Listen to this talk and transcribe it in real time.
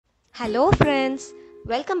Hello friends,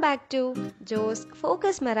 welcome back to Joe's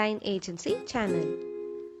Focus Marine Agency channel.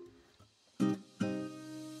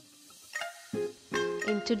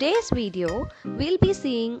 In today's video, we'll be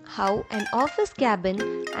seeing how an office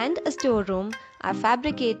cabin and a storeroom are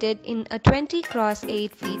fabricated in a 20 x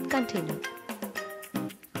 8 feet container.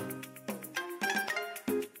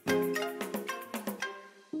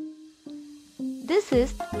 This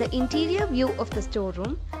is the interior view of the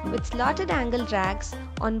storeroom with slotted angle racks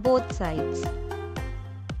on both sides.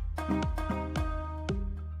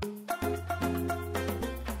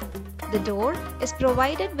 The door is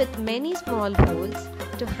provided with many small holes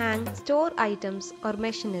to hang store items or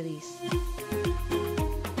machineries.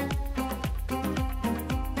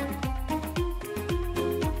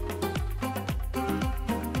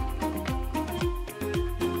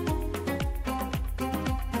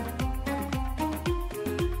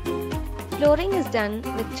 Flooring is done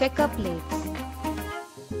with checker plates.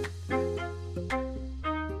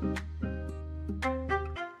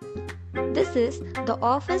 This is the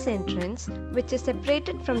office entrance, which is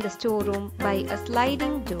separated from the storeroom by a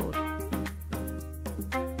sliding door.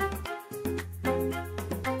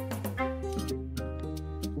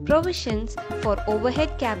 Provisions for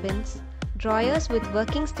overhead cabins, drawers with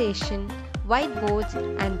working station, whiteboards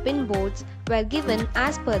and pinboards were given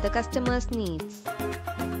as per the customer's needs.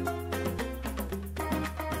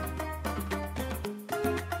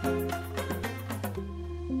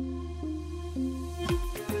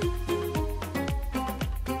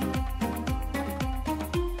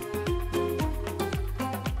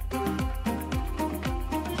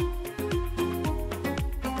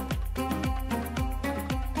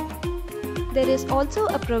 There is also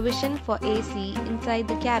a provision for AC inside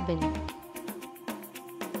the cabin.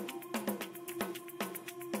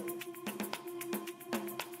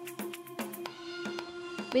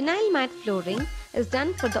 Vinyl mat flooring is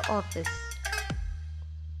done for the office.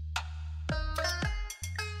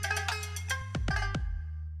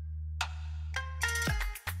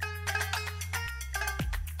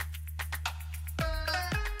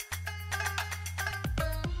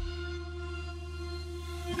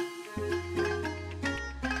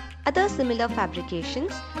 Other similar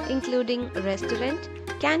fabrications, including restaurant,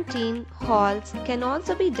 canteen, halls, can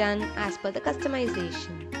also be done as per the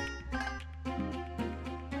customization.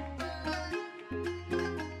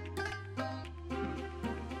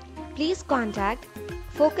 Please contact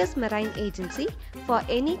Focus Marine Agency for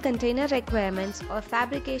any container requirements or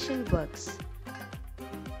fabrication works.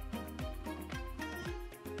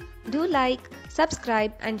 Do like,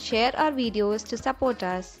 subscribe and share our videos to support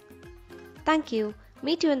us. Thank you.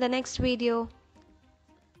 Meet you in the next video.